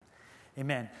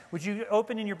Amen. Would you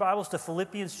open in your Bibles to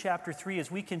Philippians chapter 3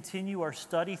 as we continue our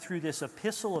study through this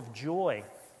epistle of joy?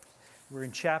 We're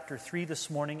in chapter 3 this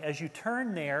morning. As you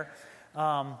turn there,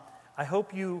 I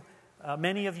hope you,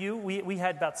 many of you, we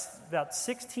had about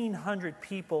 1,600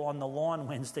 people on the lawn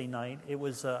Wednesday night. It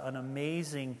was an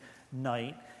amazing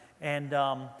night. And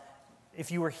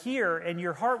if you were here and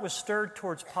your heart was stirred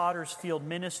towards Potter's Field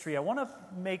Ministry, I want to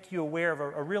make you aware of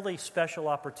a really special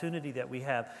opportunity that we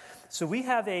have. So we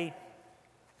have a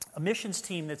missions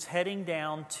team that's heading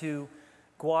down to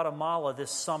Guatemala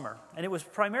this summer. And it was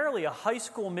primarily a high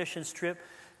school missions trip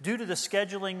due to the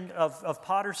scheduling of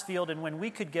Potter's Field and when we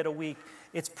could get a week.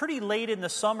 It's pretty late in the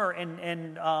summer,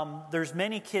 and there's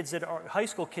many kids that are, high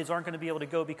school kids aren't going to be able to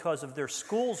go because of their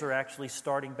schools are actually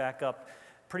starting back up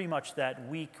pretty much that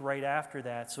week right after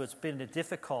that. So it's been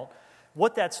difficult.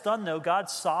 What that's done, though,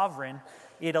 God's sovereign.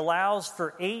 It allows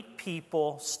for 8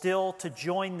 people still to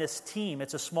join this team.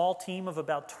 It's a small team of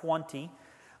about 20,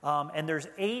 and there's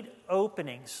 8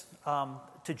 openings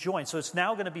to join. So it's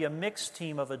now going to be a mixed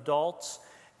team of adults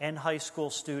and high school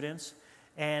students.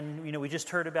 And, we just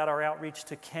heard about our outreach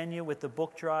to Kenya with the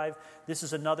book drive. This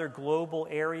is another global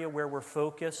area where we're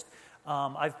focused.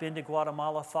 I've been to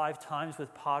Guatemala 5 times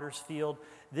with Potter's Field.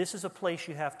 This is a place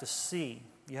you have to see.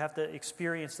 You have to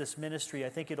experience this ministry. I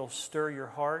think it'll stir your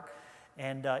heart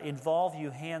and involve you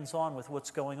hands-on with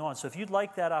what's going on. So if you'd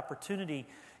like that opportunity,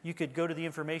 you could go to the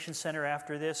information center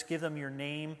after this, give them your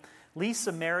name.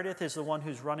 Lisa Meredith is the one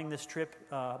who's running this trip,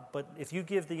 but if you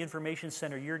give the information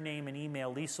center your name and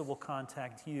email, Lisa will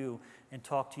contact you and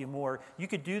talk to you more. You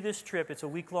could do this trip. It's a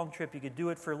week-long trip. You could do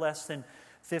it for less than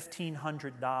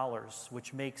 $1,500,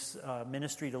 which makes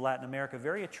ministry to Latin America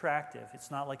very attractive. It's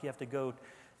not like you have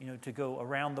to go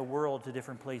around the world to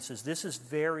different places. This is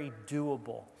very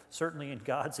doable, certainly in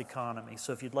God's economy.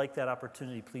 So if you'd like that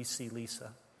opportunity, please see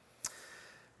Lisa.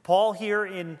 Paul here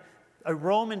in a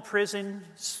Roman prison,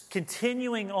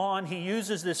 continuing on, he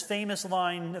uses this famous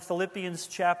line, Philippians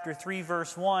chapter 3,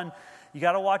 verse 1. You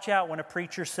got to watch out when a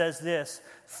preacher says this,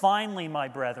 "Finally, my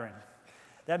brethren."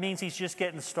 That means he's just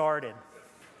getting started.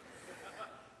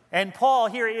 And Paul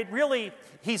here,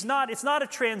 it's not a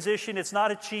transition, it's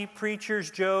not a cheap preacher's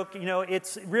joke.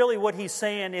 It's really what he's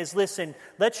saying is, listen,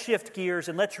 let's shift gears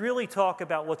and let's really talk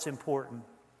about what's important.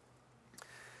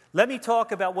 Let me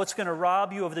talk about what's going to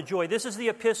rob you of the joy. This is the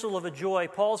epistle of a joy.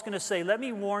 Paul's going to say, let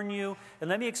me warn you and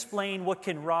let me explain what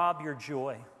can rob your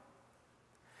joy.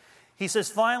 He says,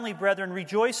 finally, brethren,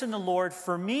 rejoice in the Lord.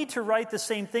 For me to write the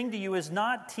same thing to you is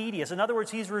not tedious. In other words,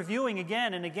 he's reviewing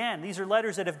again and again. These are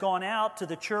letters that have gone out to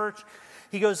the church.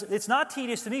 He goes, it's not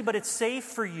tedious to me, but it's safe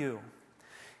for you.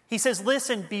 He says,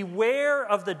 listen, beware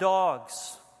of the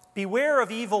dogs. Beware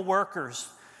of evil workers.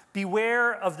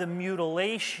 Beware of the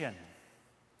mutilation.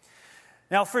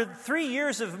 Now, for 3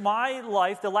 years of my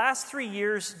life, the last 3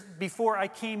 years before I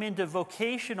came into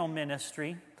vocational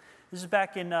ministry, this is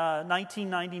back in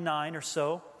 1999 or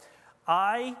so,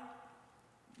 I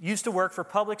used to work for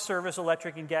Public Service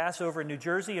Electric and Gas over in New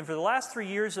Jersey, and for the last 3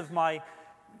 years of my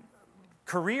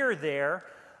career there,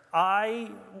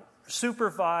 I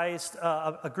supervised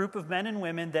a group of men and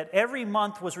women that every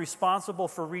month was responsible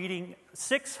for reading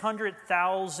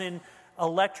 600,000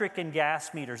 electric and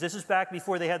gas meters. This is back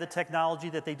before they had the technology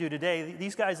that they do today.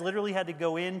 These guys literally had to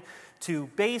go in to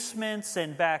basements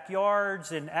and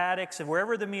backyards and attics and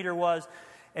wherever the meter was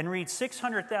and read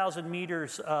 600,000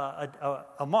 meters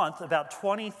a month, about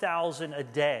 20,000 a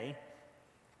day.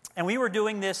 And we were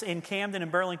doing this in Camden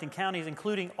and Burlington counties,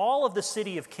 including all of the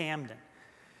city of Camden,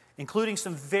 including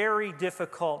some very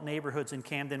difficult neighborhoods in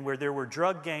Camden where there were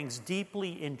drug gangs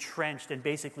deeply entrenched and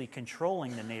basically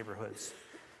controlling the neighborhoods.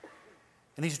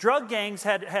 And these drug gangs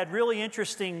had really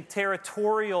interesting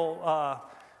territorial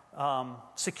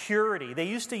security. They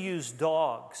used to use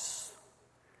dogs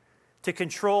to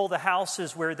control the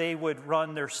houses where they would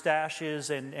run their stashes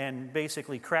and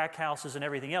basically crack houses and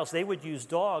everything else. They would use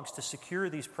dogs to secure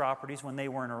these properties when they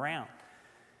weren't around.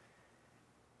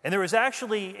 And there was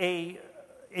actually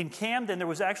in Camden, there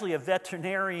was actually a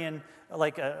veterinarian,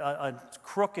 like a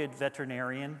crooked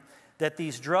veterinarian, that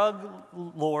these drug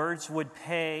lords would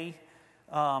pay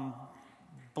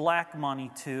black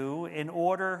money to in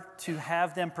order to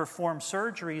have them perform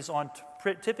surgeries on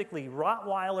typically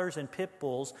Rottweilers and pit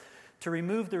bulls to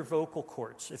remove their vocal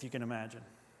cords, if you can imagine,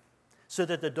 so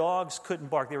that the dogs couldn't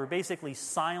bark. They were basically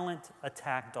silent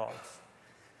attack dogs.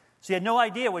 So you had no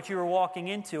idea what you were walking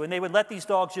into, and they would let these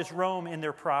dogs just roam in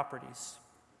their properties.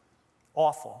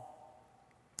 Awful.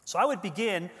 So I would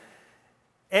begin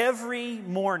every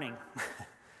morning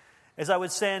as I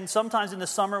would send, sometimes in the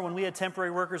summer when we had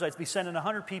temporary workers, I'd be sending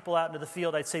 100 people out into the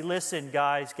field. I'd say, listen,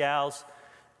 guys, gals,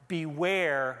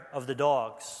 beware of the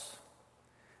dogs.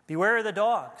 Beware of the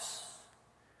dogs.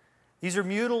 These are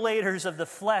mutilators of the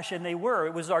flesh, and they were.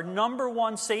 It was our number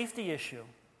one safety issue,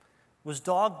 was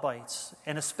dog bites,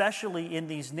 and especially in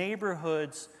these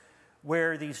neighborhoods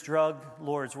where these drug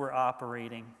lords were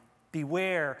operating.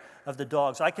 Beware of the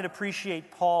dogs. I can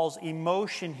appreciate Paul's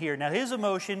emotion here. Now, his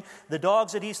emotion, the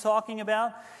dogs that he's talking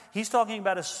about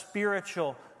a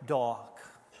spiritual dog.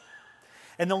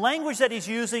 And the language that he's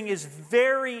using is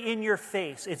very in your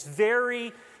face.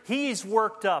 He's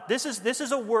worked up. This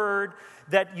is a word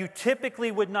that you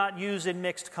typically would not use in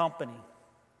mixed company.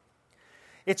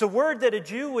 It's a word that a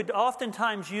Jew would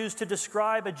oftentimes use to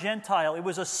describe a Gentile. It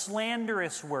was a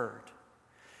slanderous word.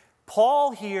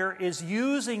 Paul here is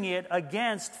using it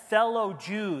against fellow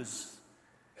Jews.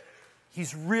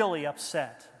 He's really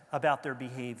upset about their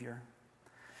behavior.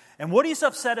 And what he's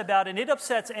upset about, and it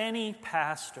upsets any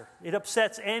pastor, it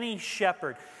upsets any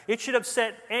shepherd, it should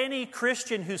upset any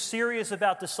Christian who's serious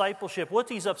about discipleship. What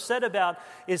he's upset about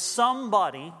is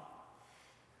somebody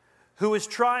who is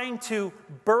trying to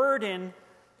burden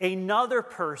another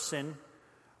person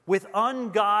with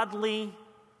ungodly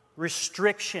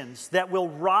restrictions that will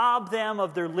rob them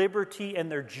of their liberty and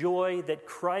their joy that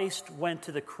Christ went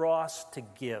to the cross to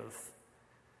give.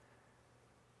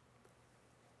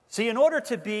 See, in order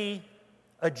to be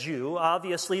a Jew,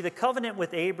 obviously, the covenant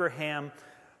with Abraham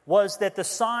was that the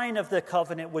sign of the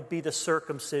covenant would be the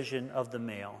circumcision of the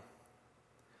male.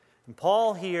 And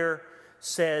Paul here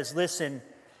says, listen,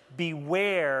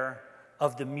 beware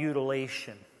of the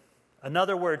mutilation. In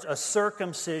other words, a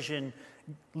circumcision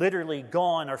literally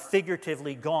gone or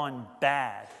figuratively gone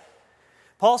bad.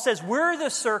 Paul says, we're the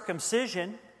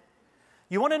circumcision.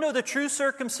 You want to know the true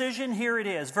circumcision? Here it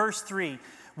is, verse 3.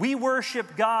 We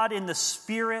worship God in the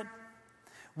Spirit.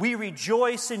 We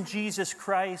rejoice in Jesus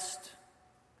Christ.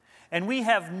 And we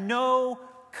have no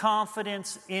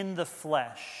confidence in the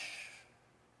flesh.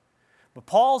 But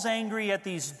Paul's angry at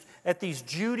these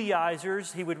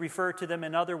Judaizers. He would refer to them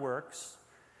in other works.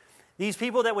 These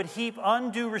people that would heap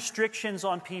undue restrictions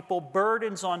on people,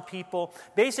 burdens on people.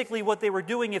 Basically what they were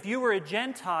doing, if you were a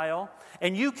Gentile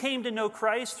and you came to know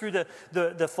Christ through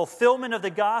the fulfillment of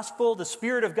the gospel, the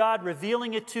Spirit of God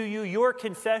revealing it to you, your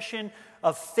confession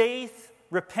of faith,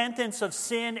 repentance of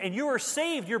sin, and you are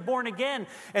saved, you're born again.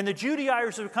 And the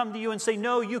Judaizers would come to you and say,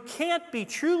 no, you can't be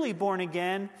truly born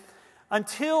again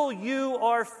until you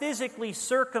are physically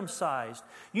circumcised.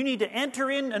 You need to enter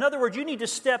in other words, you need to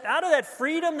step out of that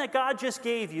freedom that God just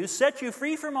gave you, set you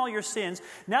free from all your sins.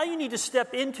 Now you need to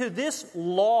step into this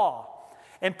law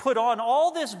and put on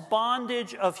all this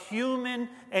bondage of human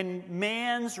and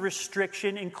man's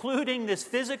restriction, including this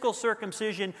physical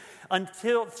circumcision,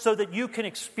 so that you can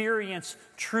experience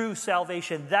true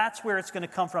salvation. That's where it's going to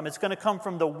come from. It's going to come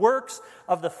from the works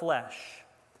of the flesh.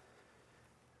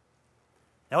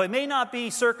 Now, it may not be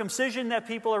circumcision that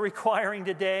people are requiring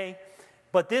today,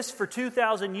 but this for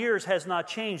 2,000 years has not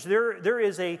changed. There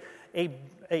is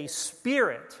a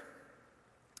spirit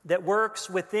that works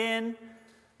within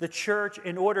the church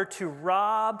in order to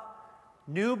rob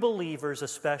new believers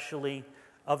especially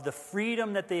of the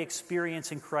freedom that they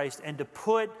experience in Christ and to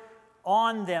put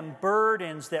on them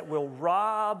burdens that will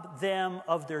rob them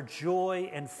of their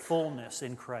joy and fullness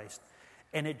in Christ.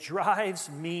 And it drives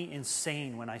me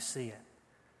insane when I see it.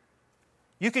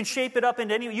 You can shape it up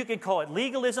into you can call it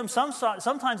legalism.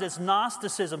 Sometimes it's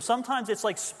Gnosticism. Sometimes it's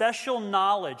like special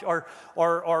knowledge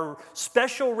or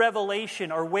special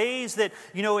revelation or ways that,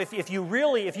 if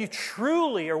you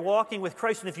truly are walking with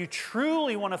Christ and if you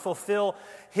truly want to fulfill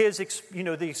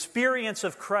the experience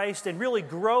of Christ and really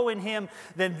grow in Him,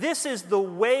 then this is the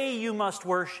way you must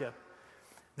worship.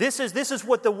 This is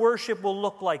what the worship will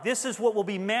look like. This is what will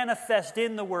be manifest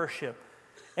in the worship.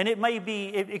 And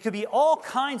it could be all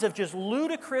kinds of just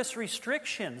ludicrous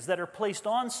restrictions that are placed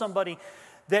on somebody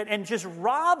and just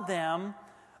rob them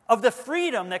of the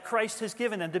freedom that Christ has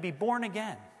given them to be born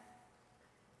again.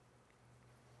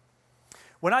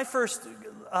 When I first,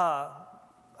 I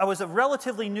was a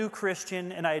relatively new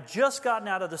Christian and I had just gotten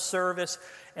out of the service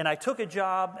and I took a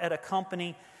job at a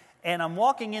company and I'm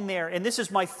walking in there and this is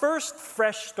my first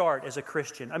fresh start as a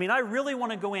Christian. I mean, I really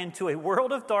want to go into a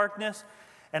world of darkness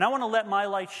and I want to let my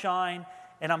light shine,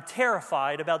 and I'm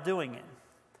terrified about doing it.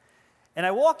 And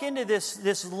I walk into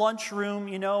this lunchroom,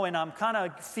 and I'm kind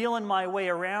of feeling my way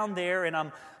around there, and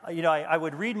I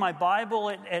would read my Bible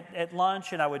at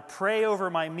lunch, and I would pray over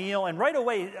my meal, and right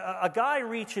away, a guy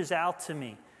reaches out to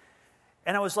me.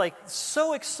 And I was like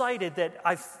so excited that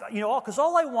because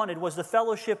all I wanted was the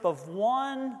fellowship of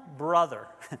one brother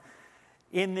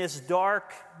in this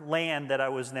dark land that I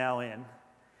was now in.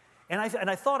 And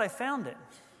I thought I found it.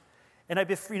 and I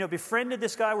befriended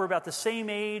this guy. We're about the same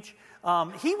age.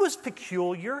 He was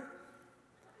peculiar,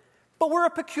 but we're a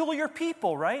peculiar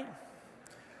people, right?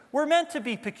 We're meant to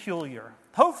be peculiar.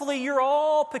 Hopefully you're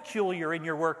all peculiar in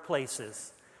your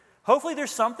workplaces. Hopefully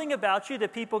there's something about you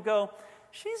that people go,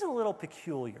 she's a little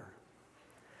peculiar.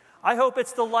 I hope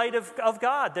it's the light of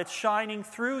God that's shining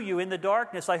through you in the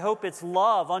darkness. I hope it's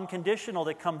love, unconditional,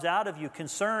 that comes out of you,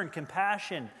 concern,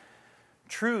 compassion,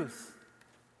 truth.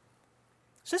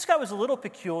 So this guy was a little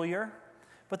peculiar,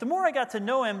 but the more I got to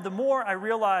know him, the more I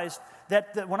realized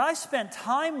that when I spent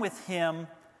time with him,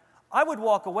 I would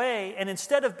walk away, and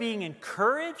instead of being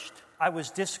encouraged, I was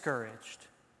discouraged.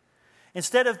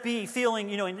 Instead of being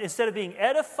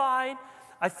edified,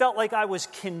 I felt like I was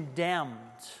condemned.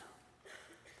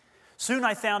 Soon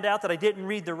I found out that I didn't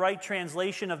read the right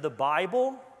translation of the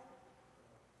Bible.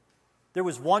 There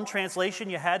was one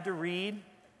translation you had to read.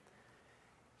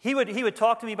 He would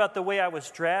talk to me about the way I was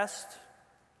dressed.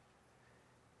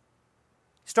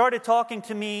 He started talking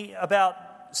to me about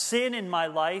sin in my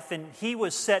life, and he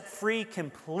was set free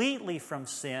completely from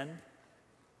sin.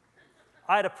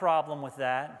 I had a problem with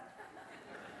that.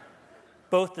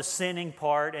 Both the sinning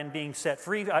part and being set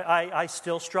free, I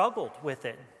still struggled with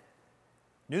it.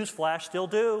 Newsflash, still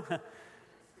do.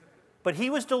 But he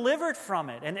was delivered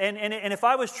from it. And if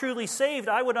I was truly saved,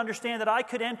 I would understand that I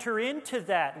could enter into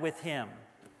that with him.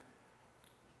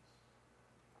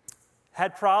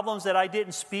 Had problems that I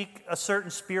didn't speak a certain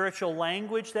spiritual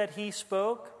language that he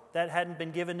spoke. That hadn't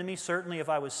been given to me. Certainly if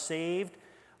I was saved,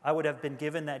 I would have been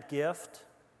given that gift.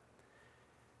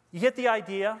 You get the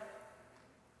idea?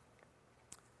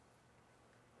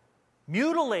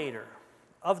 Mutilator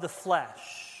of the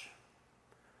flesh.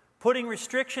 Putting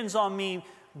restrictions on me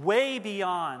way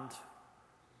beyond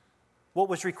what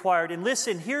was required. And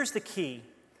listen, here's the key.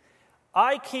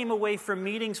 I came away from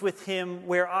meetings with him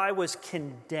where I was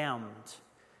condemned.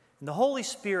 And the Holy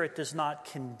Spirit does not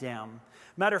condemn.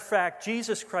 Matter of fact,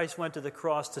 Jesus Christ went to the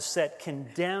cross to set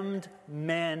condemned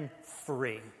men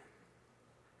free.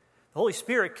 The Holy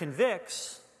Spirit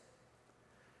convicts.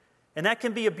 And that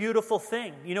can be a beautiful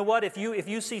thing. You know what? If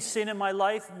you see sin in my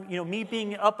life, me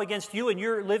being up against you and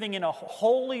you're living in a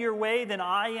holier way than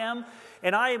I am,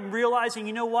 and I am realizing,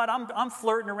 you know what? I'm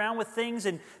flirting around with things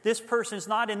and this person's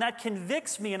not, and that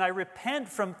convicts me, and I repent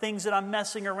from things that I'm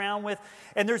messing around with,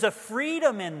 and there's a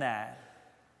freedom in that.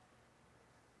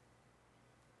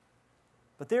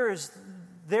 But there is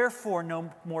therefore no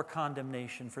more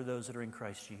condemnation for those that are in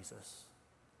Christ Jesus.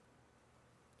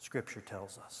 Scripture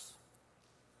tells us.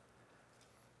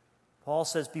 Paul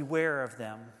says, beware of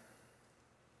them.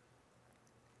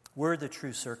 We're the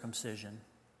true circumcision.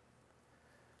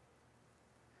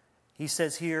 He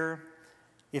says here,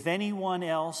 if anyone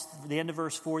else, the end of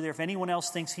verse 4 there, if anyone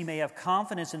else thinks he may have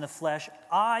confidence in the flesh,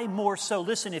 I more so.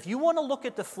 Listen, if you want to look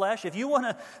at the flesh, if you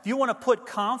want to put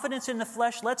confidence in the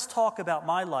flesh, let's talk about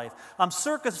my life. I'm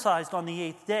circumcised on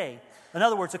the 8th day. In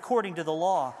other words, according to the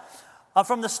law.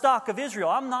 From the stock of Israel.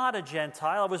 I'm not a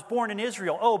Gentile. I was born in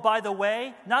Israel. Oh, by the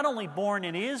way, not only born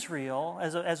in Israel,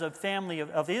 as a family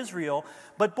of Israel,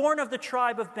 but born of the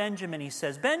tribe of Benjamin, he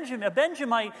says. A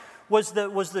Benjamite was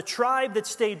the tribe that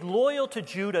stayed loyal to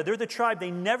Judah. They're the tribe,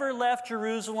 they never left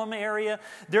Jerusalem area.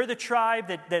 They're the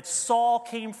tribe that Saul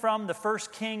came from, the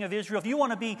first king of Israel. If you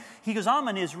want to be, he goes, I'm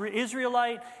an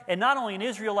Israelite, and not only an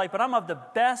Israelite, but I'm of the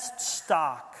best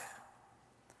stock.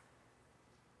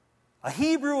 A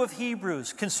Hebrew of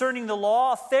Hebrews, concerning the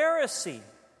law, a Pharisee,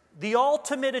 the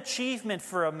ultimate achievement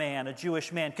for a man, a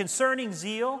Jewish man. Concerning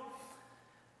zeal,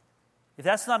 if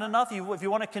that's not enough, if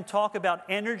you want to talk about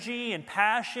energy and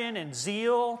passion and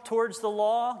zeal towards the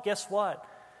law, guess what?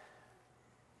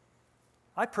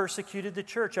 I persecuted the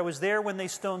church. I was there when they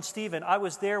stoned Stephen. I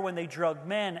was there when they drug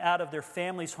men out of their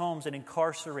families' homes and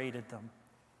incarcerated them.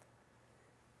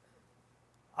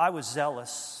 I was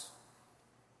zealous.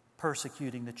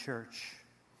 Persecuting the church.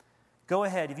 Go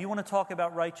ahead. If you want to talk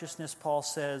about righteousness, Paul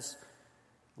says,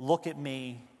 look at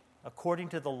me. According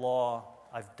to the law,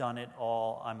 I've done it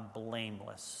all. I'm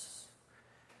blameless.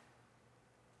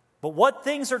 But what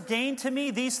things are gained to me?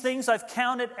 These things I've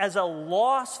counted as a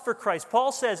loss for Christ.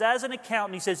 Paul says, as an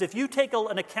accountant, he says, if you take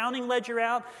an accounting ledger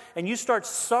out and you start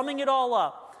summing it all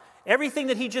up, everything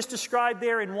that he just described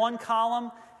there in one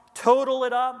column, total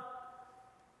it up,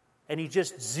 and he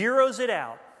just zeroes it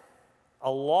out. A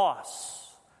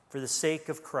loss for the sake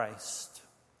of Christ.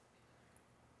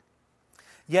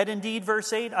 Yet indeed,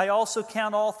 verse 8, I also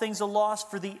count all things a loss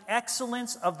for the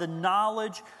excellence of the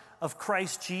knowledge of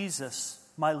Christ Jesus,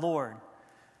 my Lord.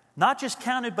 Not just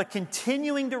counted, but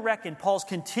continuing to reckon. Paul's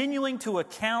continuing to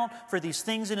account for these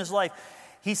things in his life.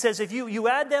 He says if you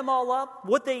add them all up,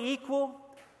 what they equal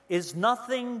is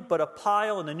nothing but a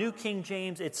pile. In the New King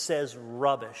James, it says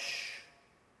rubbish.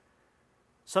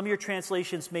 Some of your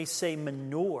translations may say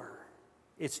manure.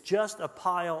 It's just a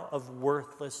pile of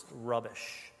worthless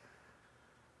rubbish.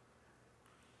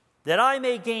 That I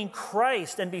may gain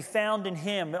Christ and be found in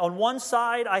Him. On one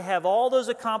side, I have all those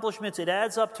accomplishments. It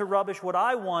adds up to rubbish. What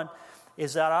I want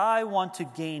is that I want to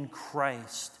gain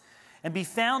Christ and be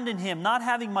found in Him, not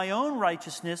having my own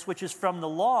righteousness, which is from the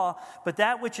law, but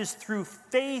that which is through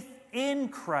faith in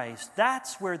Christ.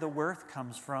 That's where the worth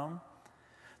comes from.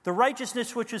 The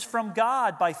righteousness which is from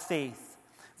God by faith.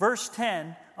 Verse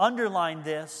 10, underline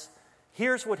this.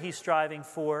 Here's what he's striving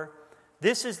for.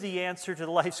 This is the answer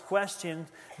to life's question,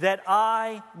 that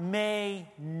I may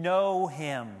know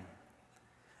Him.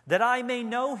 That I may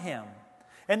know Him.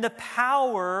 And the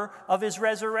power of His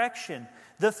resurrection.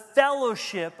 The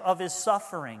fellowship of His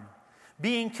suffering.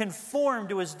 Being conformed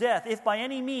to His death, if by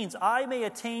any means I may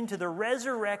attain to the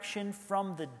resurrection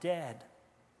from the dead.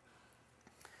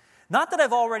 Not that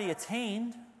I've already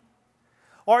attained,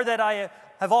 or that I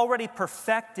have already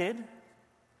perfected,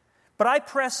 but I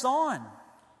press on,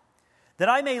 that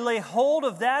I may lay hold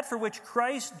of that for which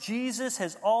Christ Jesus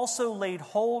has also laid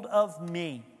hold of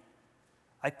me.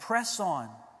 I press on,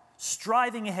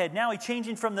 striving ahead. Now he's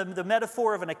changing from the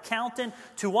metaphor of an accountant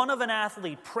to one of an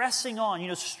athlete, pressing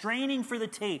on, straining for the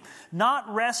tape,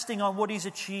 not resting on what he's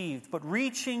achieved, but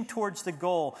reaching towards the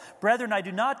goal. Brethren, I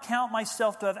do not count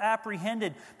myself to have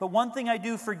apprehended, but one thing I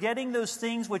do, forgetting those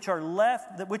things which are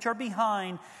left, which are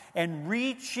behind, and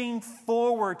reaching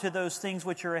forward to those things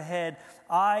which are ahead,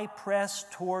 I press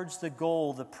towards the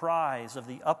goal, the prize of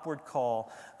the upward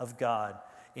call of God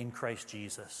in Christ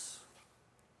Jesus.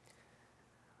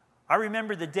 I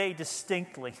remember the day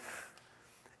distinctly.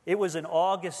 It was an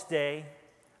August day.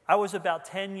 I was about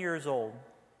 10 years old.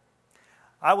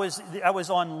 I was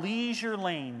on Leisure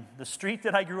Lane, the street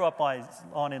that I grew up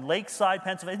on in Lakeside,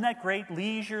 Pennsylvania. Isn't that great?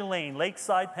 Leisure Lane,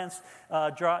 Lakeside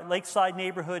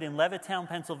neighborhood in Levittown,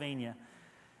 Pennsylvania.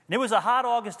 And it was a hot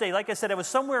August day. Like I said, I was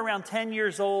somewhere around 10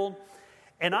 years old,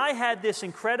 and I had this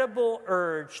incredible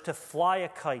urge to fly a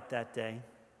kite that day.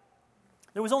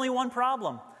 There was only one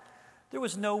problem. There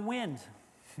was no wind.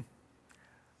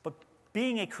 But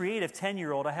being a creative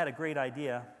 10-year-old, I had a great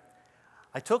idea.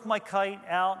 I took my kite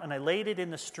out and I laid it in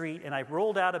the street, and I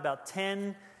rolled out about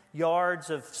 10 yards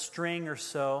of string or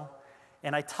so,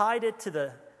 and I tied it to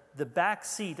the back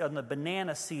seat on the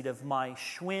banana seat of my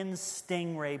Schwinn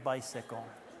Stingray bicycle.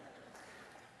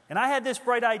 And I had this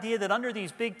bright idea that under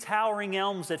these big towering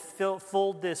elms that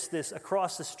fold this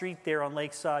across the street there on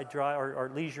Lakeside Drive or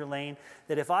Leisure Lane,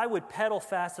 that if I would pedal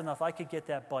fast enough, I could get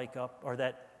that bike up, or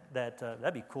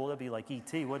that'd be cool. That'd be like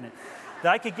E.T., wouldn't it?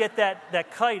 That I could get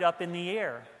that kite up in the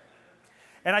air.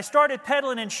 And I started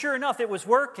pedaling, and sure enough, it was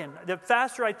working. The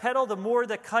faster I pedaled, the more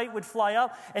the kite would fly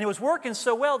up. And it was working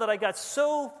so well that I got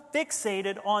so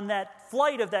fixated on that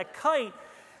flight of that kite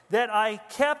that I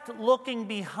kept looking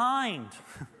behind.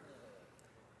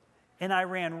 And I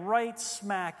ran right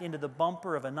smack into the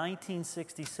bumper of a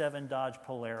 1967 Dodge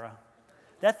Polara.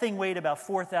 That thing weighed about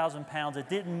 4,000 pounds. It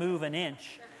didn't move an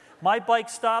inch. My bike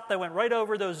stopped. I went right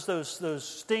over those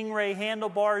Stingray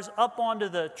handlebars, up onto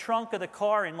the trunk of the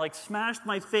car, and smashed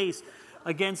my face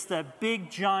against that big,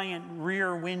 giant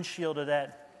rear windshield of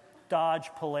that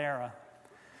Dodge Polara.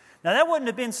 Now, that wouldn't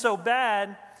have been so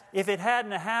bad if it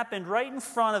hadn't happened right in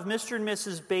front of Mr. and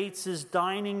Mrs. Bates's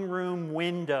dining room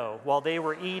window while they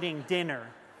were eating dinner.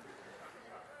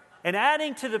 And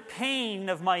adding to the pain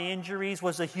of my injuries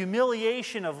was a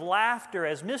humiliation of laughter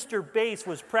as Mr. Bates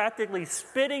was practically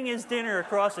spitting his dinner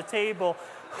across the table,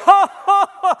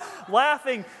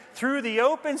 laughing through the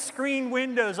open screen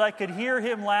windows. I could hear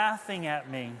him laughing at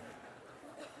me.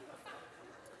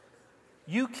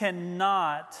 You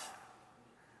cannot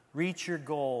reach your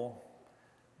goal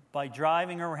by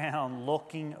driving around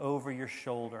looking over your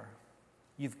shoulder.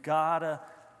 You've got to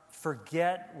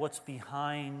forget what's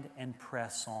behind and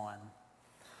press on.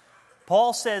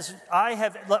 Paul says, I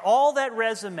have all that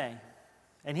resume,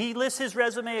 and he lists his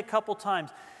resume a couple times.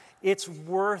 It's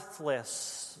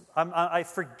worthless. I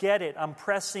forget it. I'm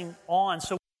pressing on.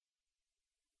 So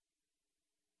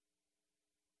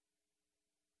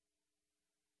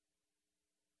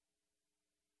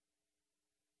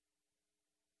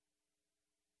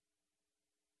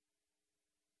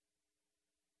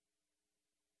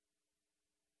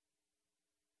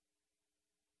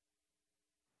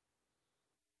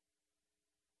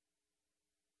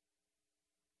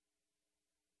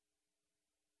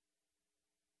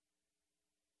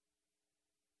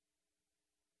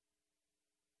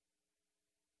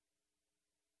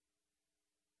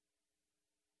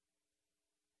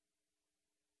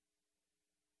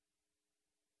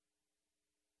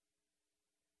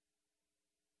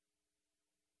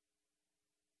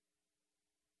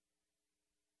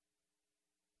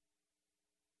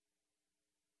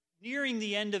nearing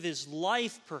the end of his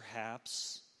life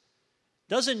perhaps,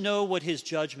 doesn't know what his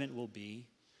judgment will be,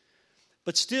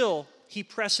 but still he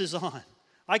presses on.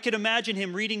 I could imagine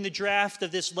him reading the draft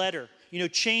of this letter,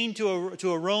 chained to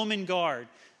a Roman guard.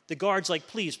 The guard's like,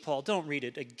 please, Paul, don't read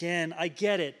it again. I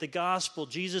get it. The gospel,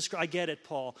 Jesus, I get it,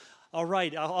 Paul. All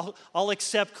right, I'll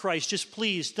accept Christ. Just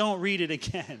please don't read it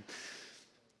again.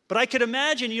 But I could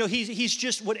imagine, he's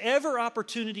just, whatever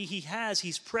opportunity he has,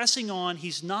 he's pressing on.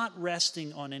 He's not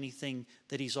resting on anything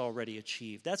that he's already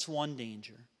achieved. That's one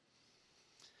danger.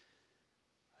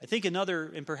 I think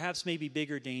another, and perhaps maybe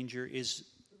bigger danger, is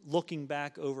looking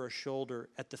back over a shoulder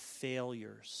at the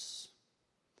failures.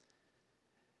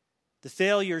 The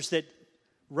failures that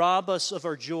rob us of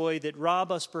our joy, that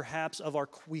rob us perhaps of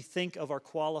we think of our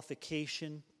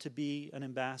qualification to be an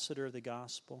ambassador of the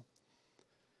gospel.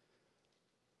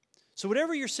 So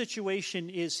whatever your situation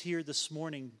is here this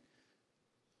morning,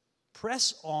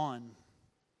 press on.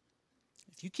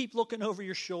 If you keep looking over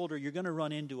your shoulder, you're going to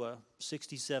run into a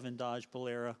 67 Dodge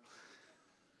Polara,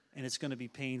 and it's going to be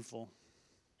painful.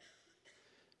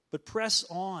 But press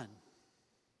on.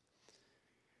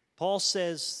 Paul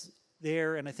says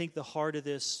there, and I think the heart of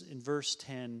this in verse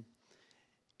 10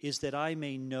 is that I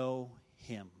may know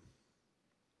him.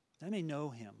 I may know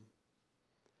him.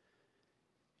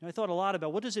 I thought a lot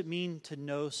about what does it mean to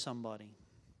know somebody.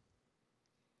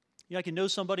 I can know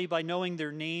somebody by knowing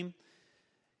their name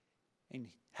and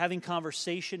having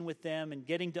conversation with them and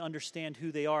getting to understand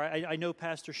who they are. I know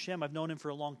Pastor Shem. I've known him for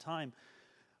a long time.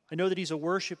 I know that he's a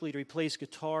worship leader. He plays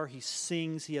guitar. He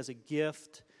sings. He has a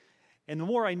gift. And the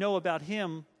more I know about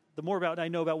him, the more I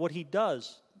know about what he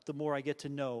does, the more I get to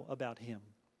know about him.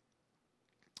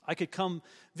 I could come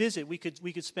visit. We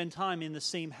could spend time in the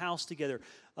same house together,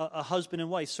 a husband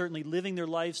and wife, certainly living their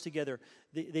lives together.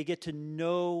 They get to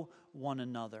know one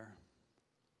another.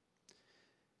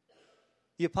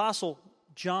 The Apostle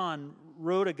John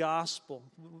wrote a gospel,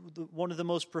 one of the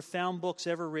most profound books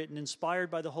ever written, inspired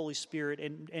by the Holy Spirit,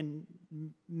 and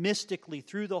mystically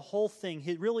through the whole thing,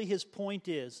 his point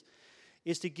is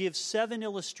to give 7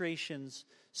 illustrations,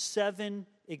 7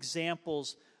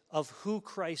 examples of who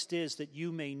Christ is, that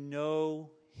you may know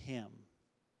him.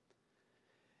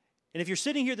 And if you're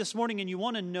sitting here this morning and you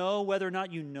want to know whether or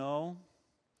not you know,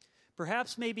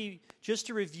 perhaps maybe just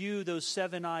to review those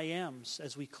 7 I ams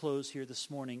as we close here this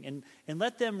morning and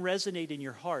let them resonate in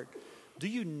your heart. Do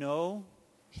you know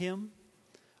him?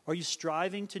 Are you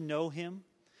striving to know him?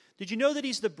 Did you know that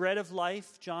he's the bread of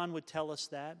life? John would tell us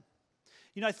that.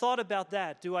 I thought about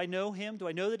that. Do I know him? Do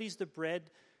I know that he's the bread?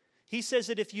 He says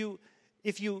that if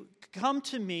you come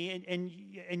to me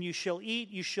and you shall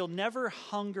eat, you shall never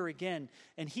hunger again.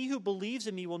 And he who believes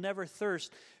in me will never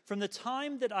thirst. From the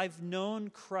time that I've known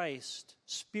Christ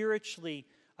spiritually,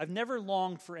 I've never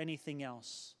longed for anything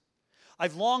else.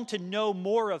 I've longed to know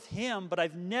more of him, but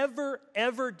I've never,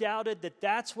 ever doubted that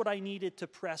that's what I needed to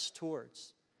press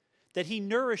towards, that he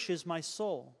nourishes my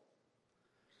soul.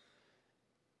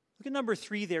 Look at number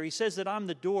 3 there. He says that I'm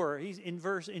the door. He's in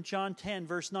John 10,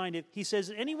 verse 9. He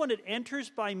says, anyone that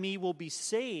enters by me will be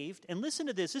saved. And listen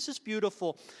to this. This is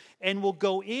beautiful. And will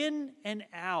go in and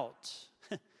out.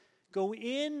 Go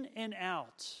in and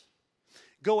out.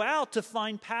 Go out to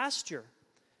find pasture.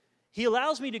 He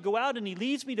allows me to go out and he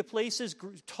leads me to places,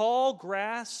 tall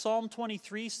grass. Psalm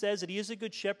 23 says that he is a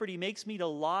good shepherd. He makes me to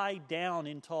lie down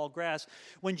in tall grass.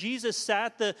 When Jesus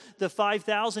sat the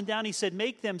 5,000 down, he said,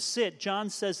 make them sit. John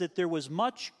says that there was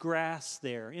much grass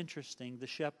there. Interesting, the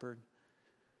shepherd.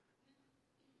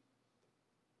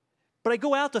 But I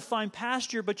go out to find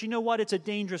pasture, but you know what? It's a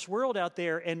dangerous world out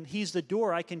there, and he's the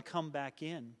door. I can come back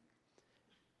in.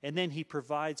 And then he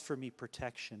provides for me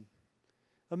protection.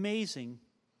 Amazing.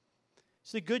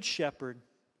 He's the good shepherd.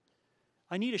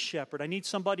 I need a shepherd. I need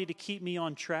somebody to keep me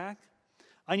on track.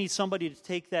 I need somebody to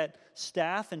take that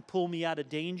staff and pull me out of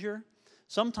danger.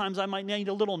 Sometimes I might need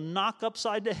a little knock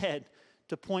upside the head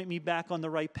to point me back on the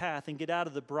right path and get out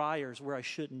of the briars where I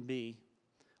shouldn't be.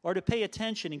 Or to pay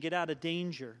attention and get out of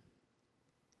danger.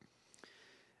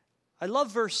 I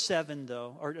love verse 7,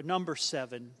 though, or number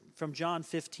 7 from John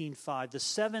 15:5. The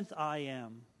 7th I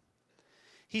am.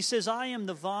 He says, I am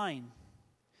the vine.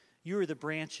 You are the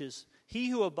branches. He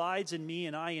who abides in me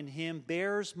and I in him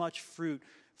bears much fruit.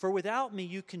 For without me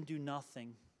you can do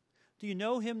nothing. Do you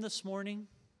know him this morning?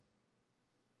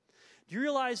 Do you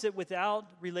realize that without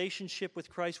relationship with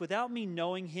Christ, without me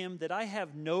knowing him, that I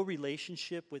have no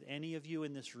relationship with any of you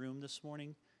in this room this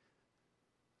morning?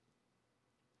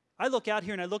 I look out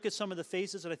here and I look at some of the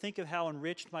faces and I think of how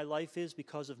enriched my life is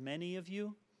because of many of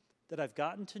you that I've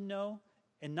gotten to know,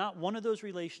 and not one of those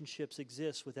relationships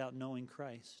exists without knowing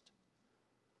Christ.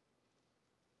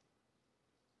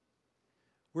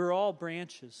 We're all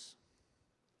branches.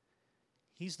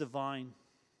 He's the vine.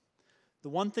 The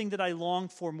one thing that I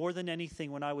longed for more than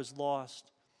anything when I was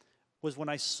lost was when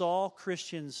I saw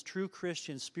Christians, true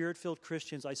Christians, Spirit-filled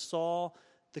Christians, I saw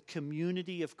the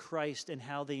community of Christ and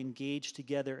how they engaged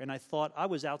together. And I thought I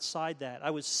was outside that.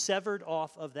 I was severed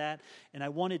off of that, and I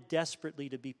wanted desperately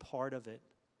to be part of it.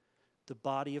 The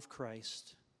body of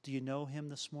Christ. Do you know him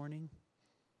this morning?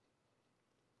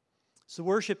 So the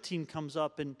worship team comes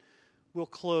up, and we'll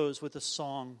close with a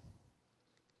song.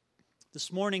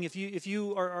 This morning, if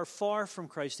you are far from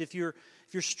Christ, if you're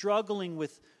struggling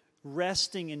with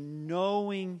resting and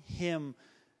knowing him,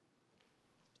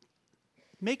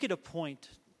 make it a point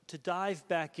to dive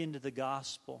back into the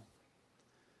gospel,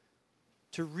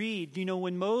 to read. You know,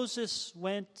 when Moses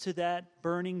went to that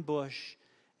burning bush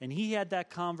and he had that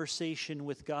conversation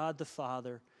with God the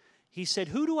Father, he said,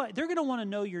 they're going to want to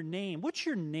know your name. What's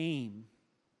your name?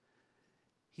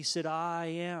 He said, I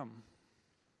am.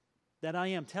 That I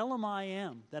am. Tell him I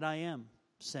am. That I am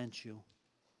sent you.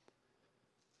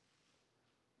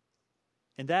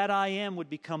 And that I am would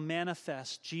become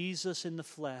manifest. Jesus in the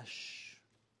flesh,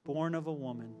 born of a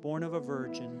woman, born of a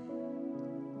virgin.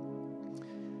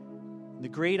 The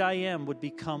great I am would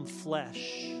become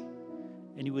flesh,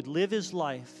 and he would live his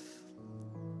life,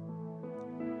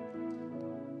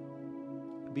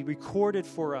 be recorded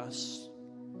for us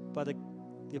by the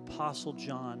Apostle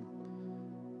John.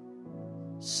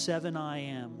 7 I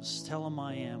ams. Tell him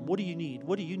I am. What do you need?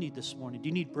 What do you need this morning? Do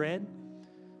you need bread?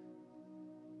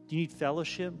 Do you need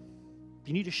fellowship? Do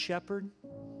you need a shepherd?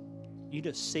 You need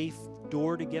a safe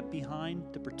door to get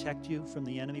behind to protect you from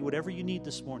the enemy? Whatever you need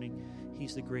this morning,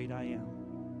 he's the great I am.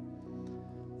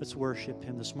 Let's worship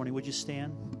him this morning. Would you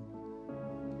stand?